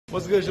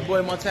What's good? It's your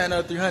boy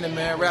Montana 300,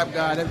 man. Rap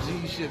God,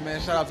 FG shit,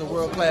 man. Shout out to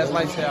World Class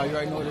Lifestyle. You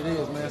already know what it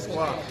is, man.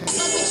 Squad.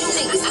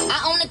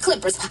 I own the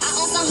Clippers. I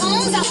own the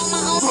homes. I own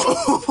my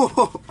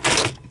own.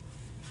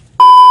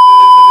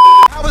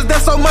 How is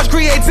there so much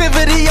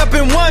creativity up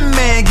in one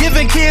man?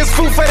 Giving kids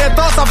food for their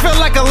thoughts, I feel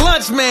like a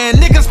lunch man.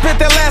 Niggas spent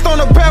their last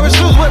on a pair of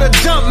shoes with a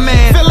jump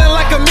man. Feeling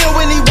like a meal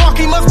when he walk,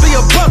 he must be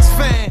a Bucks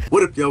fan.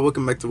 What up, y'all?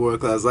 Welcome back to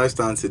World Class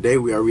Lifestyle. And today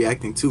we are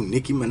reacting to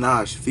Nicki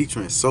Minaj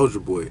featuring Soulja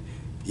Boy.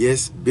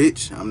 Yes,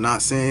 bitch. I'm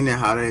not saying it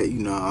how that,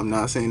 I'm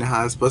not saying it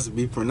how it's supposed to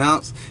be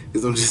pronounced,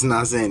 because I'm just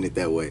not saying it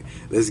that way.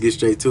 Let's get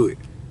straight to it.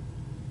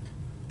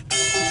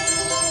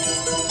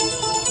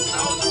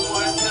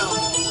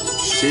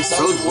 Shit,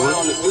 Soulja Boy.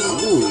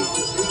 Ooh.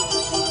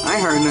 I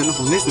ain't heard nothing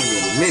from this nigga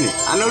in a minute.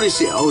 I know this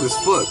shit old as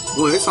fuck.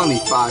 Boy, it's only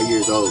 5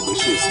 years old, but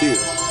shit, still.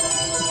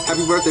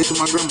 Happy birthday to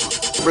my grandma.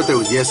 Her birthday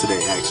was yesterday,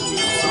 actually.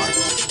 I'm sorry.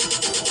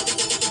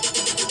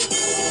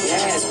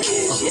 Yes,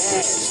 bitch,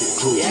 yes.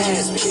 Cool.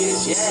 Yes,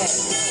 bitch,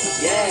 yes.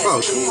 Yes, bro,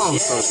 come on,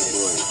 Soulja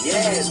Boy.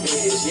 Yes,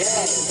 bitch,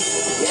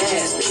 yes.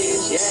 Yes,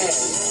 bitch,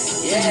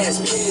 yes.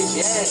 Yes, bitch,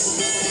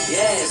 yes.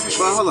 Yes, bitch.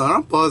 Bro, hold on,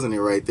 I'm pausing it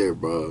right there,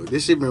 bro.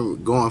 This shit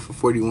been going for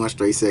 41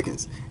 straight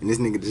seconds. And this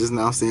nigga just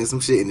now saying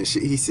some shit, and the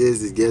shit he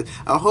says is yes.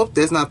 I hope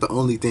that's not the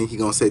only thing he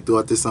gonna say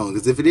throughout this song.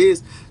 Because if it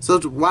is,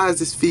 Soulja, why is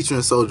this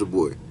featuring Soulja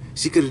Boy?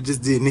 She could have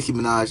just did Nicki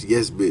Minaj,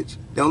 yes, bitch.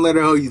 Don't let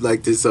her hoe you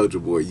like this,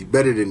 Soulja Boy. You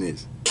better than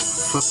this.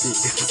 Fuck it.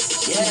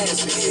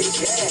 Yes,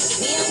 bitch,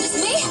 yes.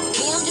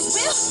 I'm just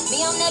real.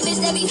 Me, I'm that bitch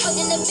that be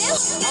fucking the bill.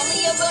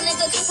 Only a real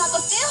nigga can cop a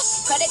feel.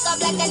 Credit card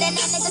blacker than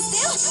that nigga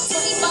still.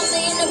 25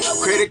 million in broke.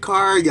 Credit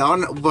card, y'all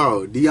know,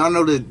 bro. Do y'all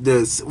know the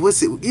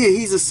what's it? Yeah,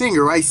 he's a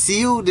singer, right?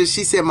 Seal.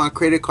 She said my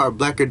credit card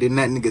blacker than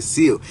that nigga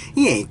Seal.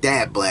 He ain't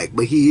that black,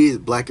 but he is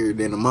blacker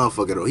than a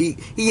motherfucker though. He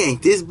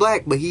ain't this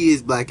black, but he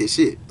is black as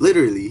shit.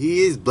 Literally,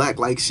 he is black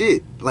like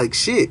shit, like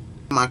shit.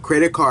 My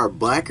credit card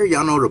blacker.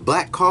 Y'all know the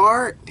black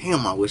card?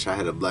 Damn, I wish I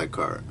had a black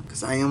card.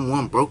 Cause I am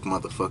one broke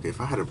motherfucker.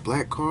 If I had a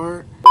black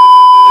card.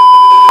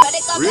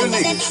 Real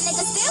niggas.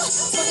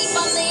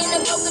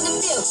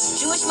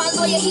 Jewish, my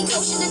lawyer, he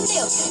kosher the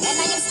deal. And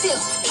I am still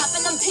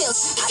popping them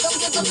pills. I don't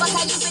give a fuck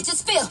how you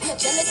bitches feel.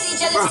 Jealousy.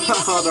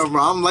 Hold on,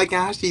 bro. I'm liking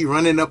how she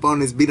running up on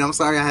this beat. I'm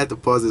sorry I had to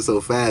pause it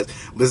so fast.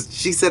 But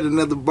she said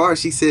another bar.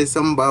 She said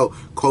something about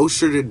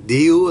kosher the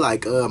deal.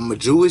 Like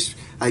Jewish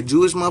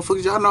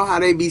motherfuckers. Y'all know how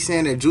they be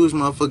saying that Jewish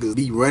motherfuckers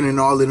be running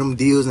all of them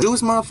deals. And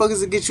Jewish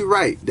motherfuckers will get you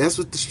right. That's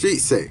what the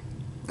streets say.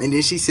 And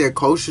then she said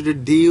kosher the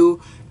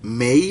deal.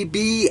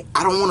 Maybe,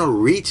 I don't want to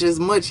reach as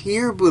much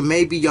here, but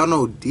maybe y'all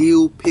know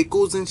dill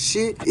pickles and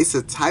shit. It's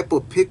a type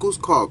of pickles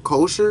called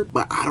kosher,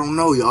 but I don't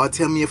know. Y'all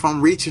tell me if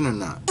I'm reaching or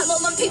not. Hello,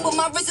 my people,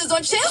 my wrist is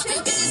on chill.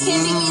 Bitches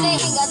can't beat me, they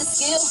ain't got the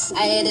skill.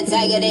 I hit a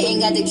tiger, they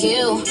ain't got the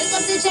kill. Look up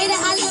to Jada,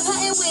 I love her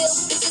and will.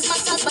 Bitches my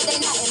sons, but they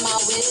not in my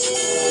will.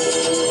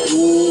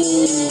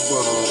 Ooh,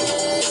 bro.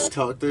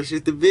 Talked her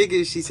shit the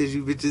biggest. She says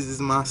you bitches is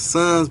my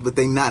sons, but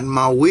they not in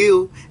my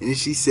will. And then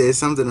she said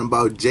something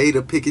about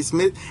Jada Pinkett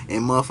Smith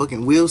and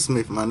motherfucking Will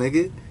Smith, my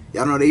nigga.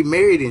 Y'all know they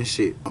married and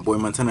shit. My boy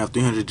Montana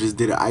 300 just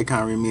did an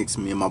Icon remix.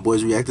 Me and my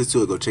boys reacted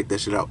to it. Go check that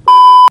shit out.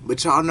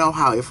 But y'all know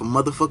how if a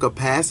motherfucker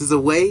passes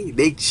away,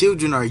 they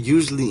children are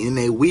usually in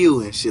their will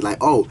and shit. Like,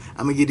 oh,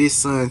 I'm gonna get his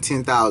son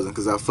 10,000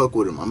 because I fuck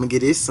with him. I'm gonna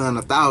get his son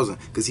 1,000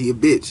 because he a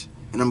bitch.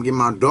 And I'm gonna give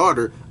my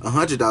daughter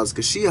 $100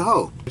 because she a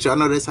hoe. But y'all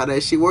know that's how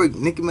that shit work.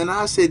 Nicki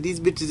Minaj said these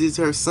bitches is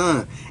her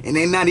son. And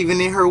they not even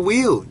in her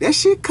will. That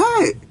shit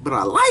cut. But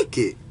I like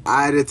it.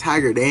 Eye of the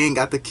tiger, they ain't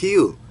got the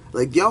kill.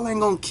 Like, y'all ain't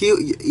gonna kill.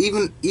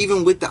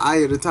 Even with the eye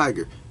of the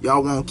tiger,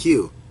 y'all won't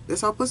kill.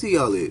 That's how pussy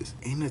y'all is.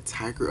 Ain't a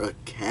tiger a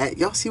cat?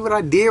 Y'all see what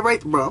I did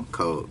right? Bro, I'm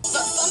cold. I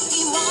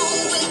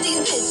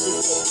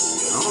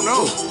don't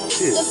know.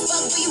 Shit.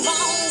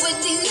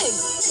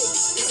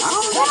 I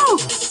don't know.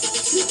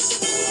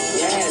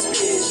 Yes,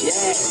 bitch,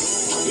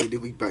 yes. Hey,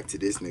 then we back to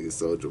this nigga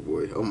Soulja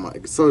Boy. Oh my,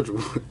 Soulja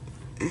Boy.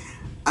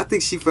 I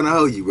think she finna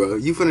hoe you, bro.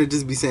 You finna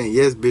just be saying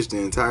yes, bitch, the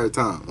entire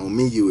time. On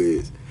me, you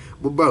is.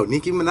 But bro,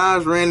 Nicki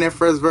Minaj ran that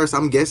first verse.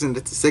 I'm guessing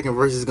that the second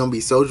verse is gonna be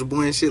Soulja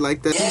Boy and shit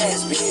like that.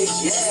 Yes, bitch,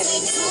 yes.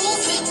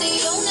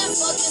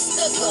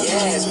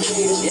 Yes,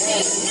 bitch,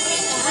 yes.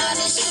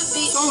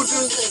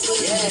 Soulja.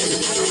 Yes,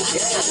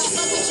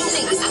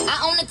 yes. I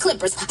own the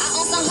Clippers. I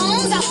own some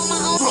homes. I own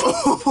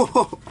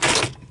my own.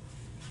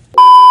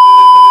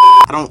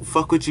 I don't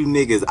fuck with you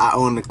niggas. I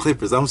own the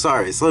Clippers. I'm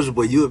sorry. Soulja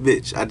Boy, you a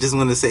bitch. I just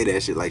want to say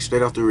that shit like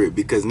straight off the rip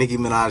because Nicki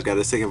Minaj got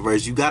a second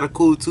verse. You got a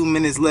cool 2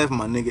 minutes left,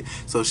 my nigga.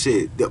 So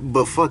shit.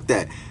 But fuck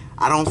that.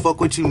 I don't fuck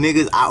with you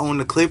niggas. I own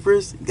the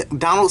Clippers.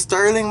 Donald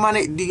Sterling, my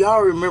nigga. Do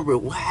y'all remember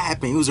what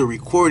happened? It was a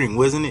recording,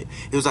 wasn't it?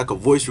 It was like a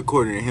voice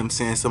recording of him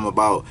saying something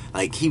about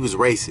like he was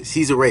racist.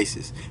 He's a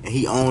racist. And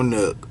he owned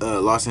the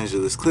Los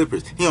Angeles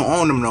Clippers. He don't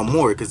own them no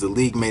more because the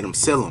league made him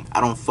sell them.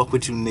 I don't fuck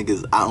with you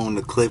niggas. I own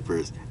the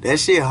Clippers. That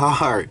shit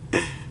hard.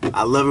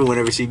 I love it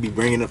whenever she be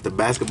bringing up the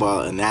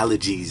basketball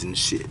analogies and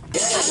shit. I don't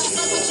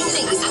fuck with you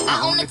niggas.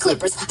 I own the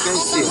Clippers. I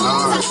own my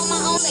homes, I own my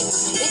own liquor.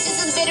 Bitches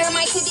is bitter,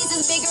 my titties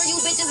is bigger. You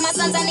bitches, my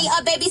sons, I need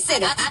a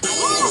babysitter. I am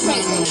the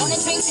dream, on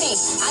the dream team.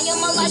 I am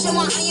Elijah,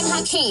 I am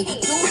Hakeem. Do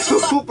what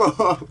you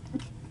want.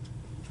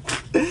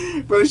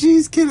 Bro,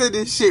 she's killing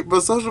this shit, bro.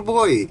 Soulja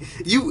Boy,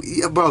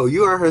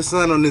 you are her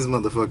son on this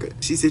motherfucker.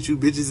 She said you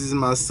bitches is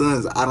my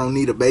sons. I don't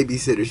need a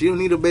babysitter. She don't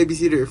need a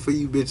babysitter for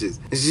you bitches.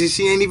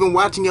 She ain't even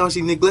watching y'all.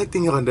 She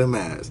neglecting y'all dumb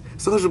ass.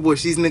 Soulja Boy,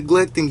 she's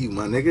neglecting you,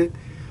 my nigga.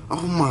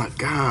 Oh my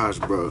gosh,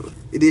 bro.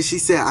 It is. She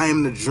said, I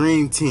am the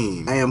dream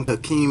team. I am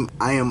Hakeem.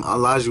 I am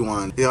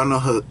Olajuwon. Y'all know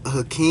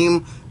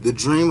Hakeem, the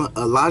dream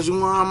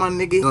Olajuwon, my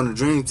nigga, on the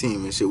dream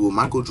team and shit with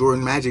Michael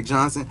Jordan, Magic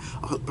Johnson.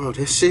 Oh, bro,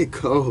 that shit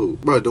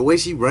cold. Bro, the way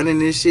she running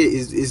this shit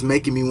is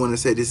making me want to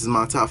say this is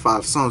my top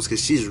 5 songs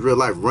because she's real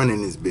life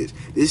running this bitch.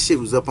 This shit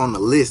was up on the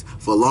list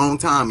for a long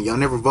time. Y'all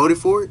never voted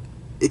for it?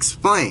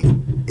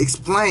 Explain.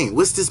 Explain.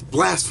 What's this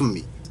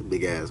blasphemy? It's a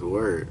big ass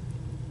word.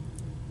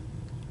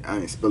 I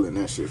ain't spilling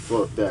that shit.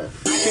 Fuck that.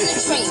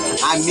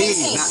 I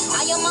need.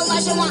 I am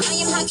Elijah, I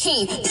am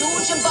Hakeem. Do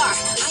Jabbar.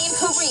 I am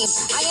Kareem.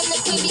 I am the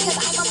queen because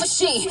I'm a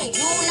machine.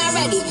 You not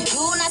ready.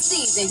 You not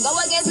seasoned. Go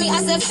against me.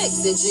 I said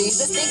fix it.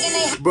 Jesus thinking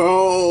they.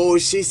 Bro,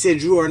 she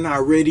said you are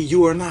not ready.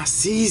 You are not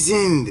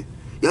seasoned.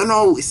 Y'all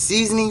know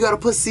seasoning. You gotta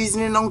put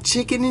seasoning on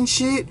chicken and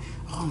shit.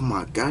 Oh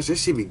my gosh, that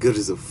shit be good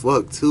as a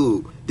fuck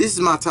too. This is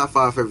my top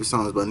 5 favorite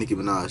songs by Nicki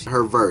Minaj.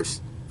 Her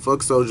verse.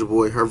 Fuck Soulja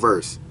Boy. Her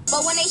verse.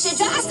 But when they should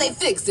die, I say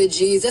fix it,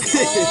 Jesus.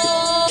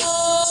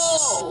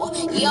 Oh,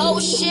 yo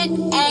shit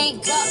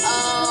ain't go.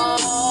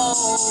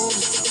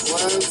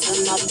 Word to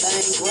my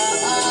bankroll.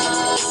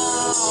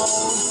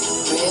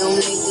 Real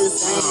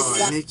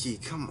niggas ain't Nicki,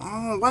 come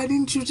on. Why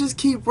didn't you just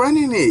keep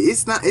running it?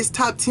 It's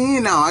top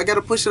 10 now. I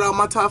gotta push it out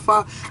my top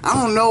 5. I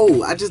don't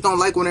know. I just don't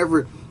like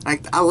whenever.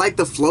 Like, I like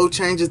the flow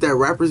changes that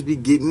rappers be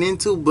getting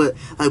into, but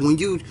like when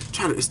you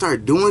try to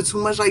start doing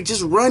too much, like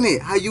just run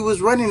it how you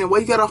was running it. Why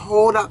you gotta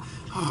hold out?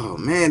 Oh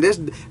man, that's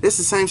the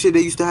same shit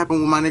that used to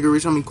happen with my nigga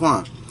Rich Homie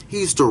Quan.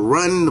 He used to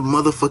run the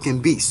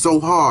motherfucking beat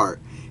so hard.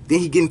 Then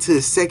he get into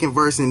the second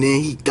verse and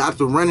then he got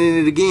to running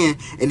it again,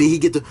 and then he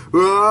get to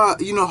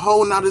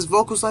holding out his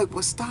vocals like,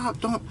 well, stop,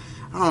 don't,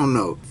 I don't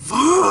know.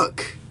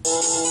 Fuck.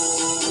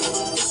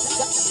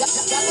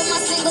 Dropping my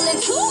single in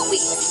 2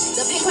 weeks.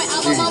 The big print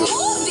album on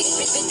movie.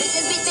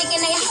 Bitches be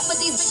thinking they hot, but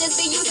these bitches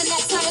be using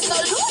that term so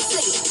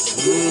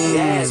loosely.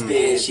 Yas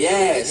Bish,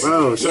 yes.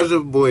 Bro,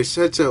 Soulja Boy,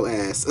 shut your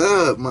ass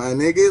up, my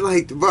nigga.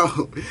 Like,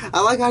 bro,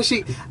 I like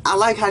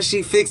how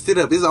she fixed it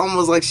up. It's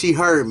almost like she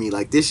heard me.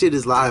 Like, this shit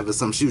is live or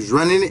something. She was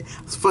running it,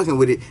 I was fucking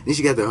with it. Then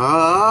she got the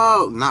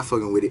not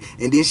fucking with it.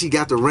 And then she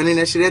got to running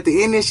that shit at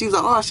the end. And she was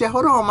like, oh shit,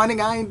 hold on, my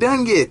nigga, I ain't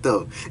done yet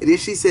though. And then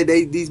she said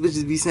these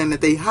bitches be saying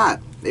that they hot.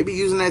 They be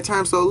using that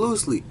term so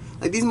loosely.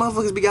 Like, these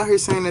motherfuckers be out here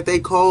saying that they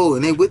cold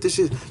and they with the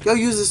shit. Y'all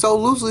use it so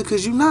loosely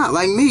because you not.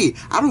 Like me,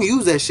 I don't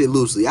use that shit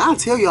loosely. I'll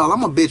tell y'all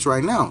I'm a bitch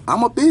right now.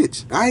 I'm a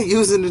bitch. I ain't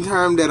using the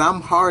term that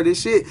I'm hard as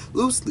shit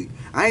loosely.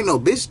 I ain't no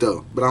bitch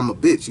though, but I'm a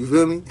bitch. You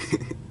feel me?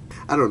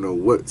 I don't know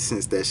what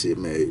sense that shit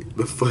made,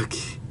 but fuck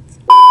it.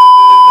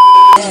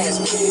 Yas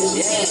Bish,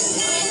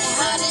 yes.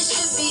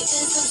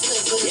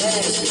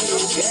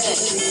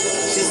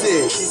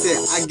 She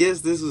said, I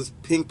guess this was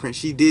Pink Print.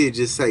 She did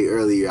just say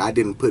earlier, I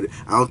didn't put it,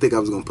 I don't think I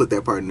was going to put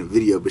that part in the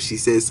video, but she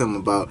said something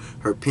about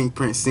her Pink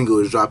Print single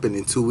is dropping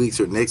in 2 weeks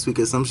or next week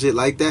or some shit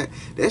like that.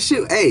 That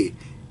shit, hey,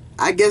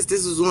 I guess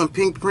this was when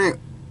Pink Print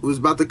was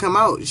about to come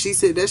out. She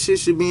said that shit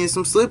should be in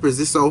some slippers.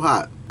 It's so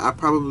hot. I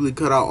probably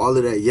cut out all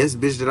of that Yes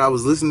Bish that I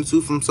was listening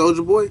to from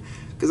Soulja Boy,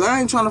 because I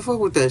ain't trying to fuck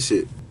with that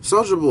shit.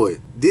 Soulja Boy,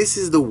 this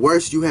is the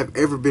worst you have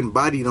ever been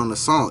bodied on a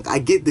song. I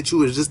get that you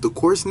was just a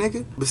course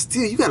nigga, but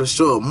still, you gotta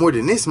show up more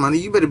than this, money.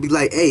 You better be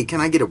like, hey, can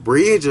I get a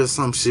bridge or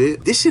some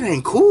shit? This shit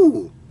ain't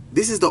cool.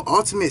 This is the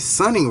ultimate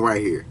sunning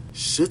right here.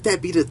 Should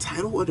that be the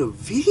title of the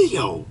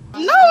video? No,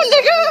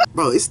 nigga!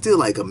 Bro, it's still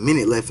like a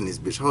minute left in this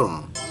bitch. Hold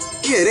on.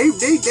 Yeah,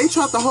 they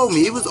tried to hold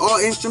me. It was all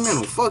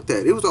instrumental. Fuck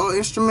that. It was all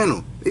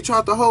instrumental. They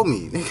tried to hold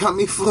me. They got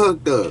me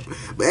fucked up.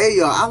 But hey,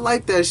 y'all, I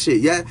like that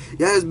shit. Yeah,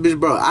 this bitch,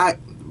 bro.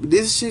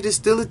 This shit is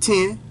still a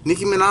 10.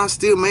 Nicki Minaj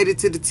still made it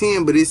to the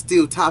 10, but it's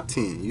still top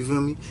 10. You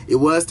feel me? It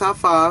was top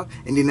 5,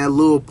 and then that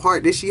little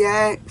part that she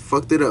had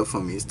fucked it up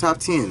for me. It's top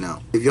 10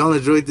 now. If y'all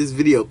enjoyed this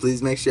video,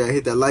 please make sure I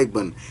hit that like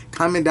button.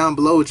 Comment down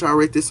below what y'all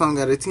rate this song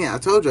out of 10. I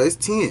told y'all, it's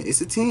 10. It's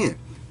a 10.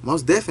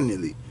 Most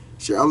definitely.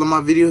 Share all of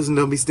my videos and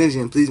don't be stingy.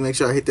 And please make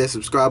sure I hit that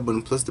subscribe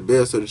button plus the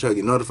bell so that y'all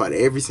get notified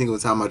every single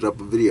time I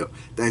drop a video.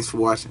 Thanks for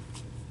watching.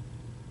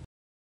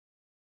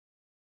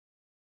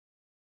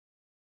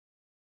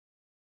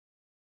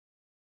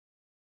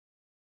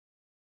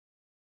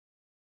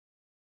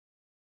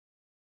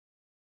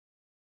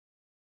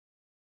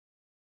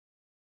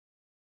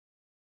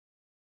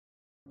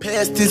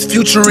 Past is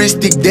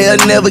futuristic, they'll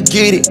never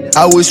get it.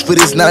 I wish for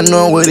this, not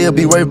knowing what it'll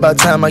be worth by the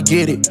time I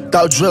get it.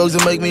 Thought drugs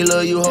would make me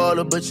love you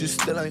harder, but you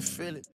still ain't feel it.